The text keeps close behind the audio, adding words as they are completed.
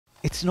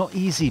It's not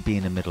easy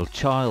being a middle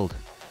child.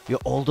 Your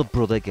older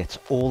brother gets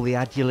all the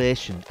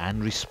adulation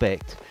and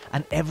respect,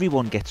 and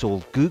everyone gets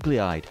all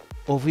googly-eyed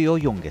over your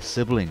younger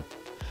sibling.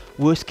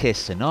 Worst case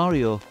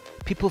scenario,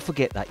 people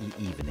forget that you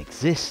even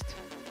exist.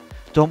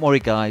 Don't worry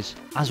guys,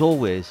 as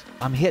always,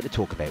 I'm here to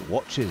talk about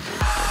watches.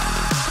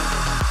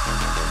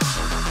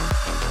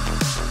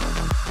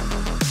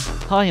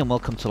 Hi and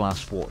welcome to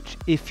Last Watch.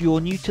 If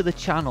you're new to the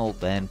channel,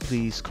 then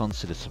please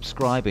consider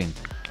subscribing.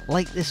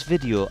 Like this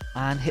video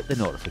and hit the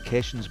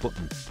notifications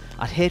button.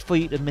 I'd hate for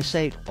you to miss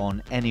out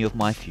on any of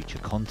my future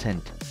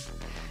content.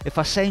 If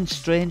I sound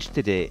strange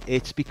today,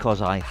 it's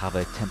because I have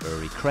a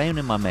temporary crown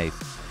in my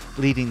mouth,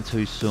 leading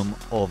to some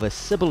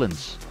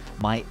over-sibilance.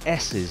 My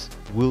S's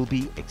will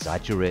be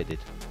exaggerated.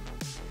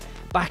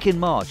 Back in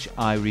March,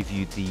 I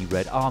reviewed the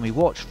Red Army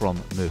watch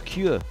from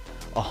Mercure,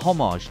 a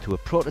homage to a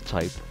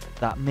prototype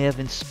that may have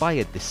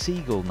inspired the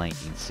Seagull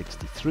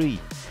 1963.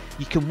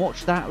 You can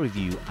watch that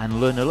review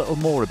and learn a little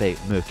more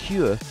about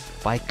Mercure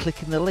by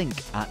clicking the link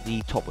at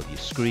the top of your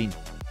screen.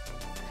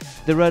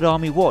 The Red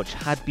Army watch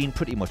had been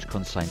pretty much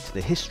consigned to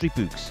the history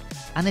books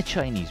and a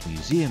Chinese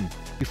museum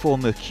before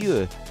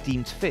Mercure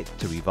deemed fit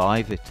to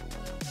revive it.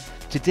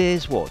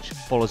 Today's watch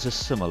follows a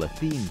similar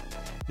theme.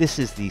 This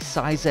is the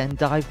Seizenn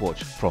dive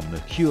watch from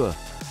Mercure,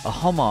 a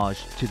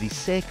homage to the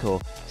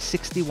Seiko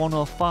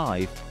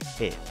 6105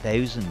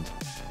 8000.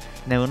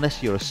 Now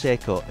unless you're a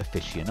Seiko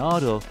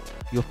aficionado,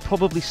 you're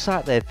probably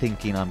sat there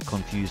thinking I'm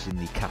confusing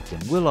the Captain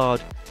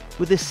Willard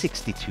with the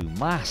 62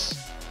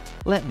 Mass.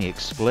 Let me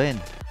explain.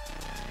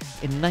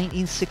 In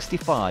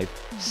 1965,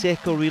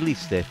 Seiko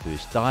released their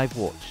first dive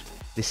watch,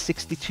 the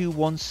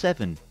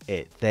 6217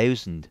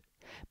 8000,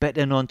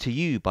 better known to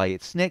you by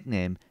its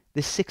nickname,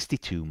 the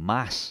 62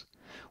 Mass,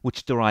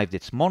 which derived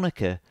its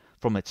moniker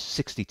from its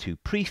 62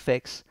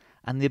 prefix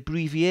and the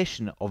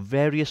abbreviation of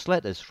various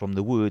letters from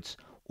the words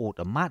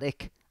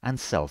automatic and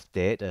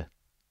self-data.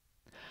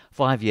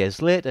 5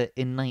 years later,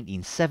 in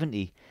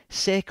 1970,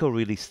 Seiko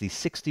released the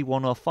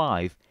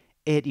 6105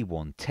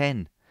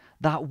 8110.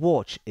 That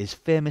watch is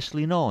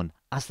famously known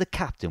as the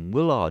Captain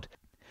Willard,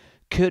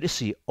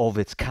 courtesy of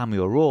its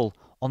cameo role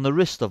on the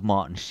wrist of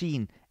Martin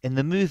Sheen in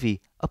the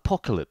movie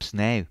Apocalypse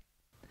Now.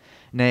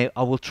 Now,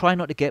 I will try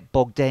not to get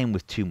bogged down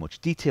with too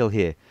much detail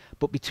here,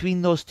 but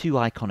between those two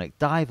iconic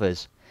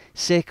divers,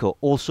 Seiko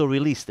also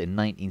released in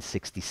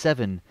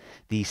 1967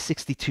 the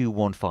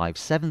 6215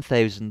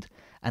 7000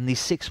 and the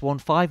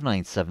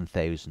 6159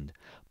 7000,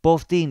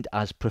 both deemed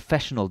as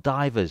professional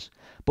divers,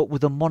 but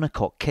with a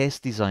monocoque case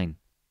design.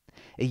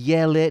 A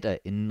year later,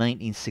 in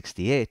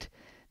 1968,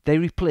 they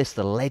replaced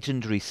the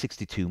legendary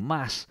 62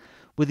 Mass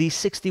with the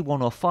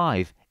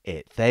 6105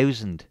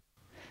 8000.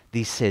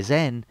 The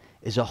Seizenn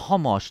is a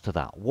homage to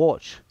that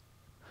watch.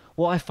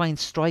 What I find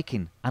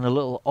striking and a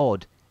little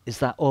odd is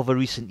that over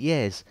recent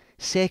years,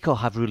 Seiko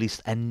have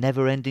released a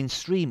never-ending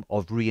stream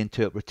of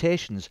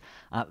reinterpretations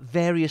at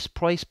various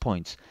price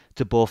points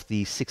to both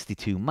the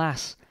 62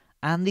 Mass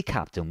and the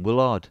Captain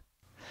Willard.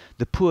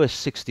 The poor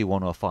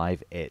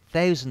 6105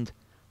 8000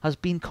 has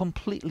been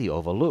completely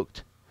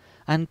overlooked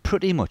and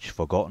pretty much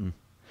forgotten,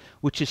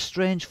 which is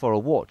strange for a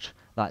watch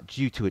that,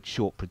 due to its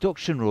short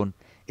production run,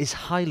 is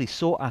highly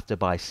sought after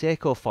by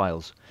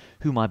Seikophiles,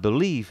 whom I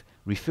believe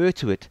refer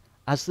to it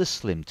as the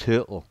Slim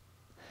Turtle.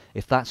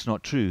 If that's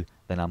not true,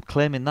 then I'm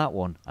claiming that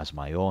one as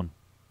my own.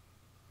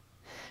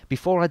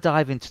 Before I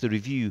dive into the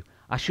review,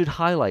 I should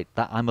highlight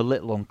that I'm a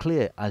little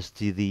unclear as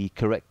to the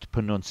correct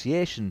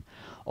pronunciation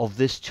of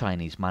this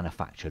Chinese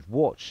manufactured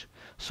watch,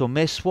 so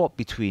may swap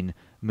between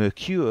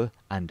Mercure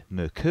and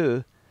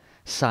Mercure,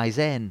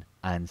 Seizenn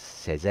and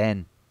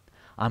Seizenn.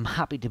 I'm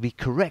happy to be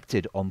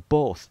corrected on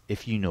both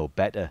if you know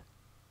better.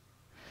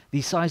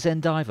 The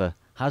Seizenn Diver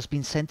has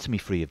been sent to me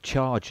free of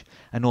charge,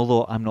 and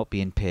although I'm not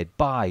being paid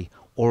by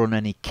or on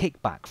any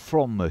kickback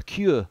from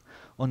Mercure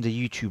under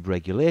YouTube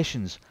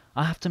regulations,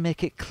 I have to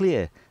make it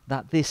clear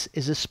that this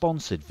is a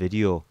sponsored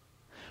video.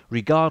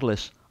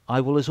 Regardless,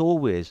 I will as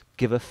always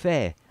give a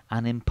fair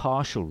and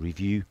impartial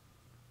review.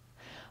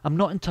 I'm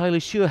not entirely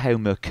sure how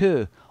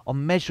Mercure are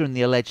measuring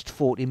the alleged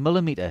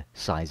 40mm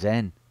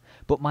Seizenn,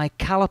 but my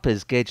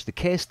calipers gauge the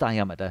case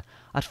diameter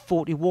at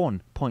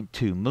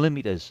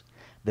 41.2mm.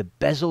 The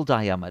bezel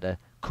diameter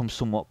comes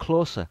somewhat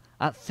closer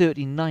at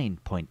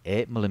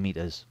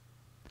 39.8mm.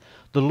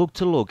 The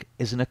lug-to-lug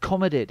is an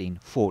accommodating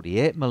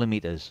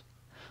 48mm.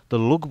 The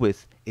lug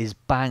width is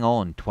bang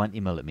on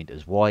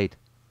 20mm wide.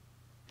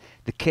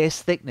 The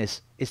case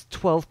thickness is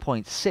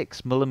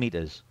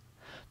 12.6mm.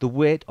 The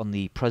weight on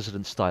the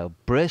President style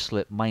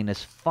bracelet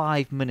minus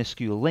 5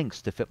 minuscule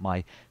links to fit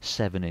my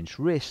 7-inch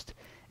wrist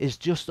is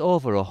just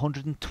over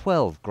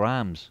 112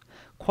 grams,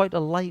 quite a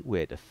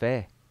lightweight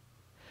affair.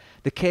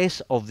 The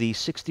case of the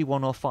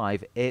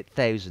 6105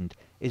 8000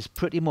 is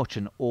pretty much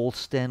an all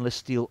stainless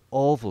steel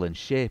oval in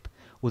shape,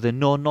 with a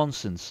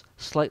no-nonsense,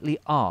 slightly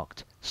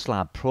arced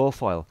slab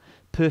profile,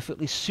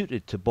 perfectly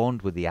suited to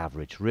bond with the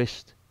average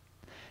wrist.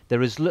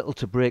 There is little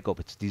to break up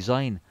its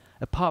design,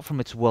 apart from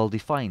its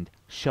well-defined,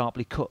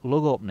 sharply cut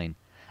lug opening,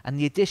 and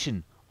the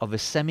addition of a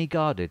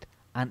semi-guarded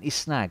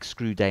anti-snag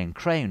screw-down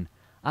crown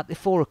at the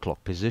 4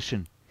 o'clock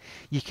position.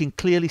 You can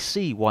clearly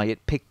see why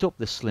it picked up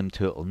the Slim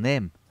Turtle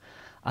name,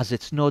 as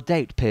it's no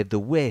doubt paved the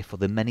way for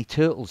the many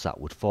turtles that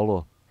would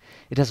follow.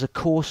 It has a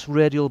coarse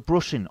radial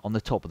brushing on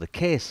the top of the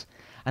case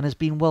and has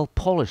been well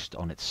polished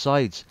on its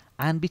sides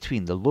and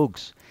between the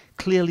lugs,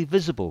 clearly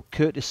visible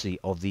courtesy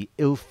of the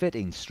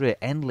ill-fitting straight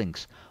end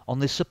links on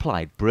the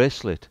supplied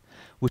bracelet,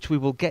 which we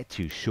will get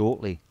to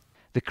shortly.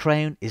 The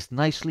crown is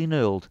nicely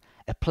knurled,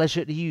 a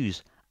pleasure to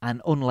use,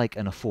 and unlike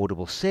an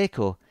affordable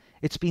Seiko,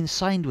 it's been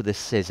signed with a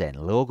Seizenn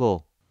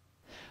logo.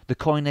 The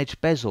coin-edge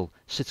bezel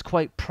sits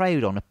quite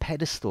proud on a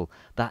pedestal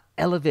that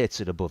elevates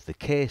it above the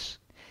case.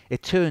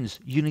 It turns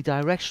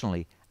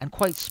unidirectionally and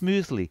quite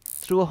smoothly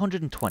through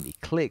 120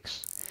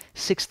 clicks,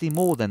 60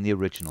 more than the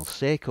original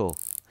Seiko.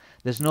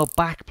 There's no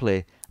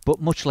backplay,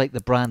 but much like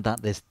the brand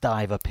that this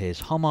diver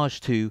pays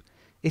homage to,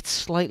 it's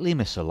slightly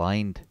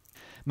misaligned.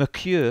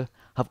 Mercure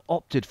have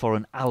opted for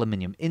an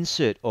aluminium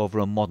insert over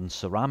a modern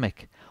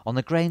ceramic on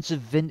the grounds of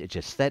vintage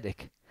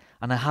aesthetic,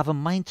 and I have a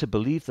mind to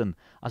believe them,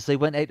 as they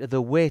went out of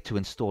their way to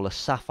install a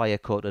sapphire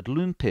coated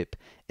loom pip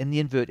in the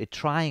inverted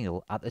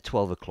triangle at the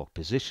 12 o'clock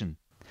position.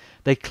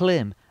 They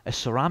claim a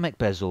ceramic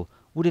bezel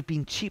would have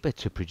been cheaper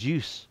to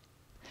produce.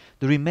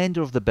 The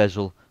remainder of the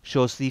bezel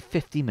shows the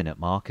 50-minute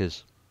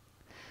markers.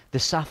 The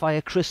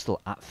sapphire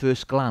crystal at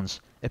first glance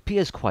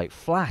appears quite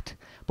flat,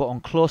 but on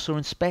closer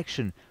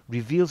inspection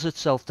reveals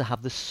itself to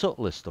have the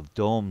subtlest of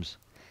domes.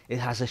 It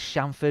has a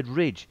chamfered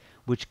ridge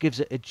which gives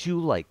it a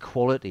jewel-like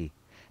quality.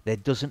 There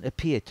doesn't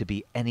appear to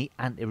be any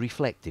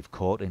anti-reflective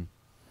coating.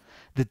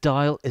 The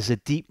dial is a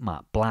deep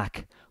matte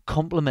black,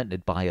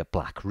 complemented by a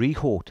black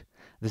rehaut.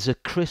 There's a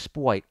crisp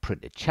white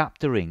printed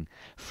chapter ring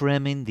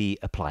framing the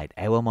applied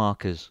hour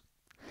markers.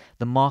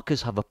 The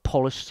markers have a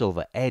polished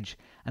silver edge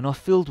and are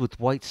filled with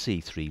white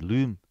C3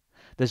 loom.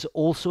 There's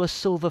also a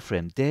silver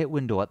framed date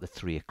window at the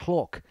 3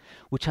 o'clock,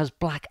 which has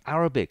black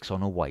Arabics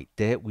on a white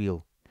date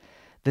wheel.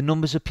 The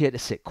numbers appear to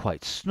sit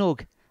quite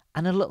snug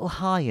and a little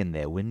high in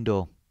their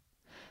window.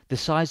 The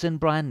Seizenn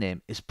brand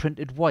name is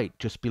printed white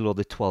just below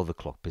the 12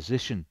 o'clock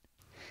position.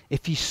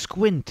 If you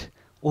squint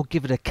or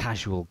give it a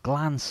casual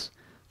glance,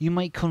 you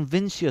might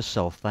convince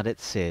yourself that it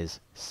says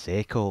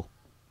Seiko.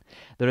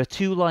 There are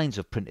 2 lines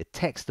of printed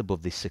text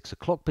above the 6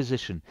 o'clock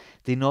position,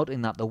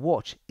 denoting that the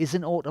watch is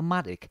an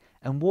automatic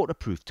and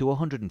waterproof to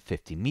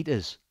 150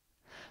 meters.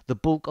 The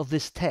bulk of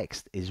this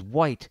text is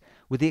white,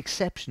 with the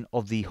exception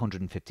of the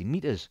 150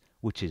 meters,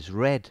 which is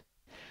red.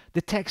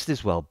 The text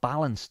is well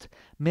balanced,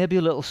 maybe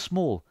a little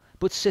small,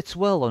 but sits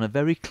well on a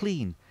very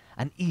clean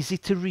and easy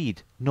to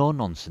read,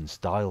 no-nonsense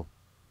dial.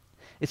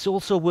 It's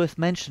also worth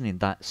mentioning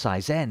that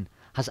Seizenn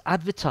has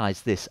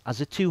advertised this as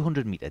a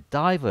 200-meter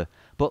diver,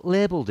 but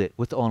labelled it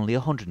with only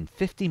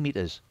 150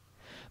 meters.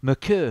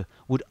 Mercure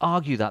would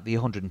argue that the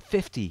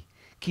 150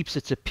 keeps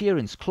its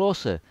appearance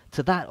closer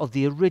to that of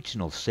the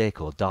original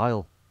Seiko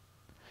dial.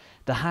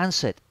 The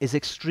handset is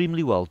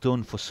extremely well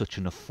done for such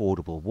an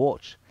affordable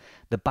watch.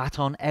 The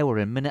baton hour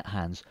and minute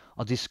hands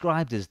are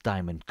described as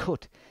diamond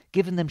cut,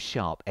 giving them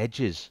sharp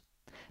edges.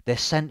 Their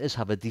centres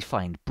have a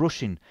defined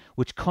brushing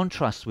which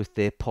contrasts with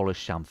their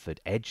polished chamfered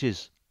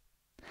edges.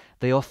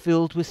 They are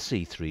filled with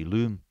C3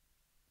 loom.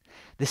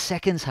 The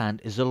seconds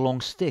hand is a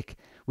long stick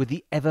with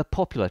the ever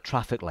popular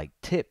traffic light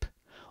tip.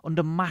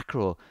 Under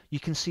macro you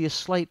can see a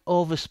slight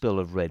overspill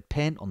of red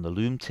paint on the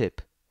loom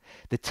tip.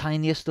 The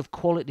tiniest of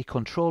quality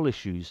control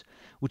issues,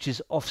 which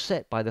is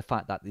offset by the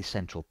fact that the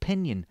central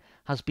pinion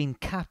has been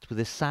capped with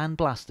a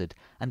sandblasted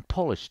and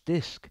polished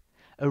disc,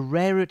 a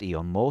rarity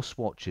on most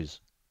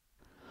watches.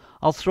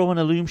 I'll throw in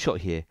a loom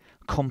shot here,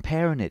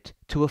 comparing it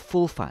to a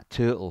full fat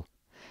turtle.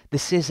 The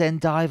Seizenn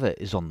Diver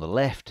is on the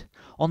left.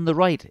 On the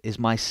right is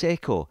my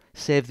Seiko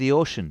Save the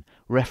Ocean,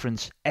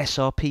 reference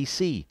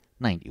SRPC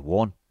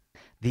 91.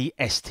 The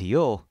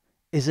STO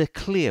is a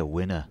clear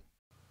winner.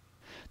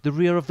 The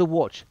rear of the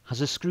watch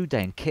has a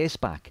screw-down case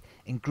back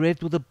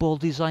engraved with a bold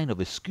design of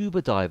a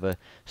scuba diver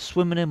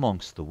swimming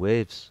amongst the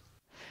waves.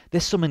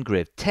 There's some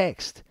engraved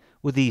text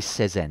with the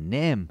Seizenn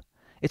name,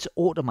 its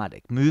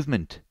automatic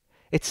movement,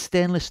 its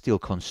stainless steel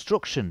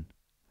construction,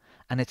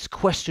 and its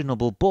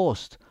questionable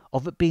boast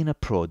of it being a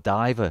pro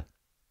diver.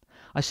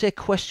 I say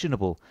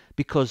questionable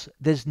because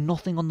there's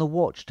nothing on the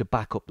watch to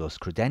back up those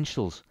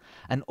credentials,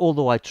 and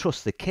although I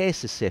trust the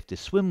case is safe to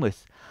swim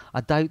with,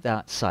 I doubt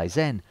that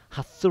Seizenn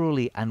have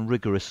thoroughly and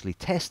rigorously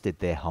tested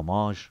their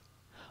Homage.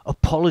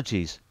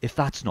 Apologies if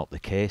that's not the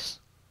case.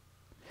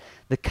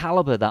 The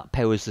calibre that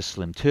powers the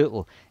Slim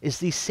Turtle is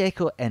the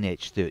Seiko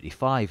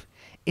NH35.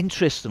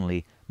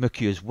 Interestingly,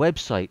 Mercure's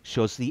website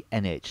shows the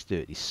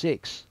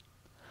NH36.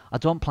 I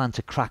don't plan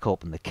to crack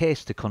open the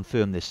case to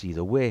confirm this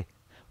either way.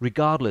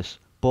 Regardless,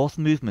 both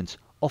movements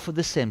offer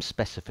the same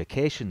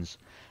specifications,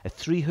 a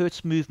 3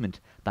 Hz movement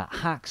that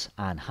hacks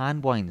and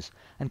hand winds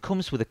and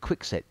comes with a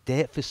quickset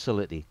date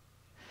facility.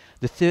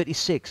 The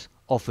 36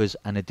 offers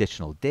an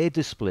additional day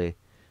display,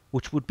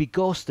 which would be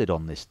ghosted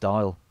on this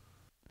dial.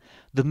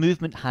 The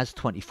movement has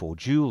 24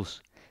 joules,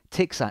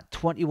 ticks at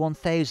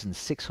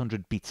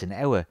 21,600 beats an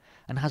hour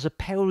and has a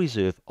power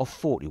reserve of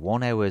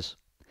 41 hours.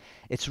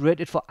 It's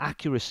rated for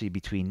accuracy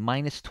between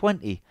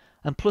 -20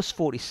 and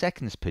 +40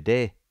 seconds per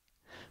day.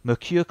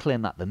 Mercure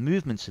claim that the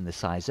movements in the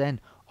Seizenn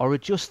are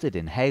adjusted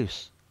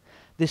in-house.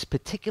 This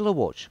particular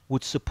watch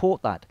would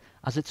support that,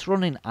 as it's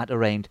running at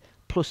around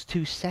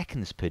 +2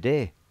 seconds per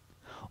day.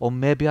 Or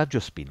maybe I've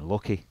just been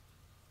lucky.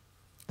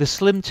 The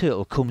Slim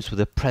Turtle comes with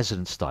a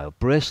President style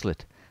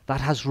bracelet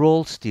that has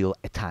rolled steel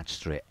attached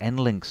straight end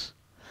links.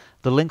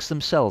 The links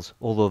themselves,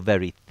 although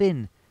very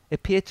thin,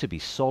 appear to be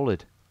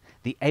solid.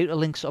 The outer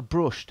links are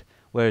brushed,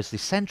 whereas the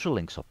central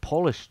links are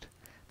polished.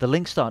 The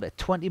links start at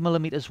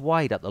 20mm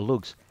wide at the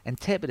lugs and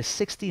taper to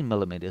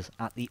 16mm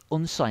at the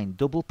unsigned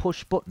double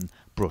push button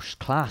brushed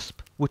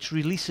clasp, which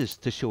releases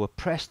to show a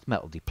pressed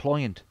metal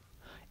deployant.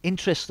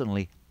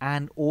 Interestingly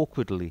and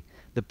awkwardly,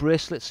 the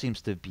bracelet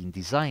seems to have been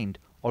designed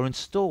or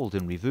installed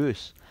in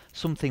reverse,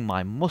 something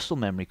my muscle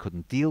memory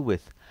couldn't deal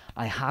with.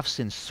 I have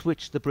since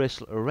switched the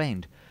bracelet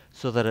around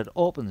so that it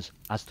opens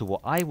as to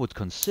what I would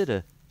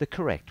consider the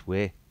correct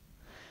way.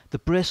 The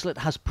bracelet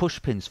has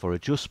push pins for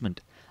adjustment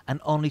and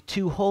only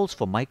 2 holes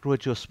for micro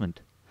adjustment.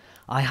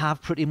 I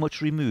have pretty much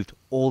removed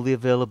all the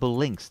available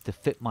links to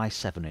fit my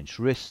 7-inch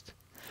wrist.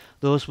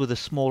 Those with a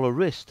smaller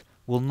wrist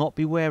will not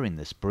be wearing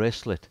this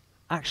bracelet.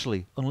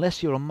 Actually,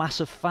 unless you're a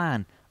massive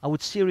fan, I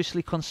would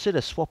seriously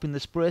consider swapping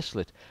this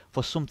bracelet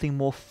for something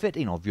more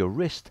fitting of your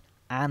wrist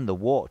and the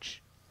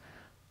watch.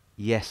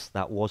 Yes,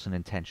 that was an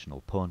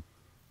intentional pun.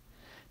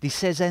 The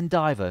Seizenn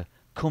Diver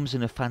comes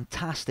in a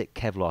fantastic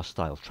Kevlar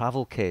style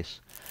travel case,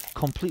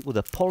 complete with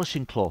a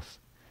polishing cloth,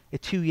 a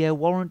 2-year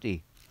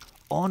warranty,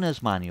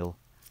 owner's manual,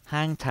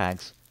 hang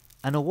tags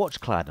and a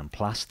watch clad in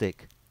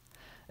plastic.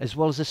 As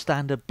well as a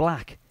standard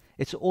black,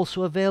 it's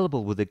also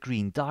available with a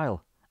green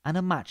dial and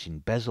a matching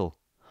bezel,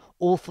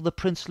 all for the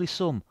princely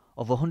sum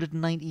of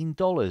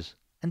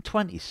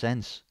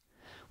 $119.20,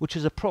 which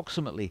is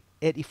approximately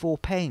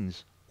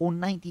 £84 or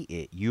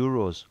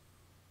 €98.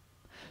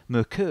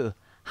 Mercure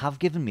have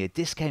given me a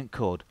discount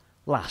code,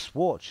 Last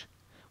Watch,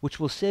 which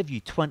will save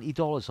you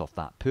 $20 off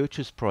that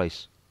purchase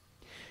price.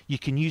 You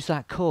can use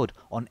that code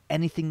on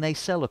anything they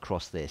sell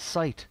across their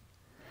site,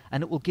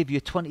 and it will give you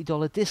a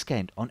 $20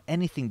 discount on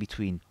anything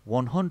between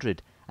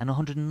 $100 and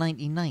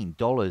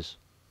 $199,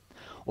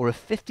 or a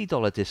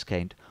 $50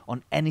 discount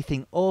on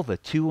anything over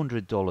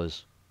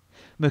 $200.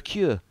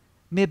 Mercure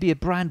may be a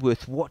brand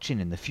worth watching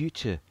in the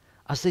future,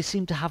 as they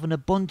seem to have an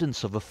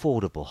abundance of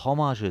affordable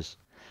homages.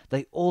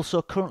 They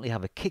also currently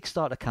have a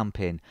Kickstarter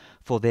campaign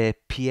for their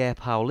Pierre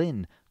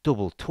Paulin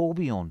double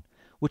tourbillon,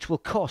 which will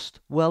cost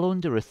well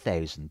under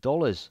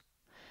 $1,000.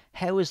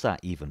 How is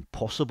that even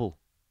possible?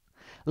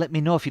 Let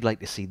me know if you'd like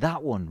to see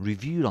that one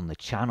reviewed on the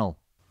channel.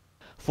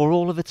 For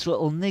all of its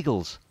little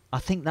niggles, I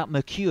think that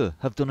Mercure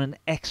have done an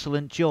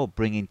excellent job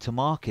bringing to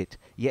market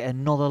yet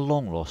another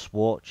long lost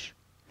watch.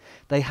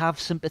 They have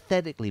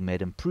sympathetically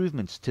made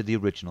improvements to the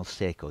original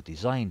Seiko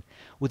design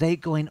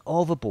without going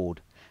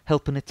overboard,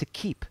 helping it to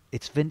keep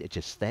its vintage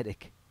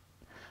aesthetic.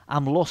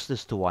 I'm lost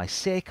as to why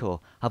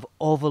Seiko have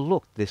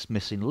overlooked this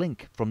missing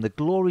link from the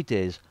glory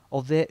days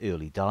of their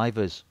early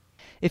divers.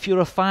 If you're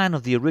a fan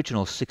of the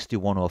original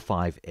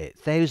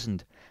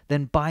 6105-8000,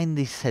 then buying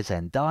the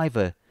Seizenn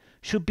Diver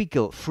should be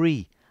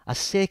guilt-free, as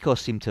Seiko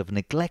seem to have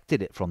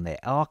neglected it from their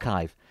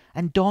archive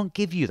and don't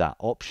give you that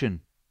option.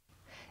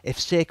 If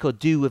Seiko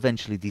do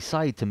eventually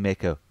decide to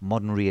make a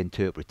modern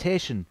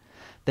reinterpretation,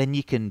 then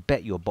you can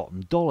bet your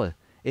bottom dollar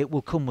it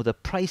will come with a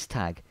price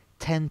tag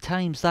 10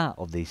 times that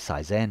of the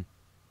Seizenn.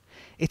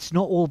 It's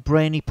not all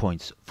brownie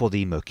points for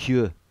the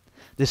Mercure.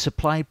 The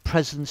supplied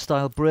President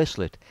style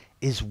bracelet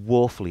is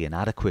woefully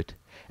inadequate,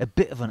 a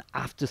bit of an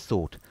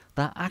afterthought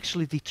that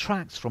actually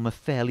detracts from a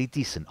fairly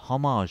decent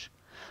homage.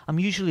 I'm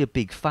usually a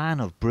big fan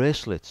of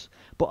bracelets,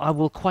 but I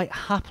will quite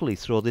happily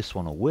throw this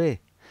one away.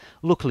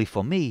 Luckily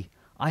for me,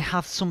 I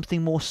have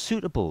something more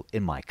suitable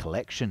in my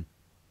collection.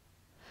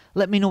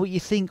 Let me know what you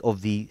think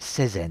of the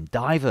Seizenn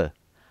Diver.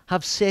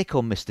 Have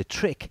Seiko missed a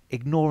trick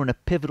ignoring a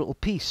pivotal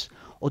piece,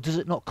 or does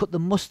it not cut the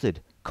mustard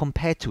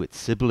compared to its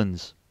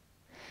siblings?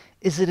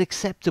 Is it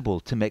acceptable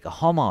to make a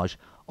homage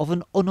of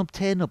an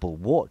unobtainable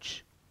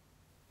watch?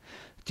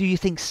 Do you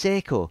think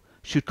Seiko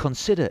should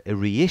consider a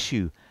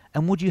reissue,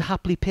 and would you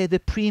happily pay the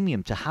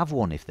premium to have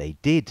one if they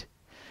did?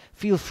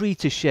 Feel free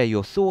to share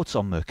your thoughts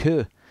on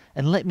Mercure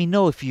and let me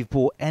know if you've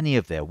bought any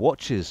of their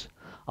watches.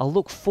 I'll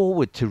look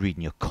forward to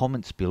reading your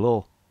comments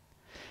below.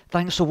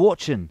 Thanks for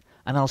watching,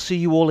 and I'll see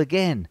you all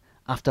again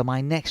after my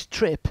next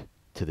trip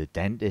to the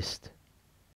dentist.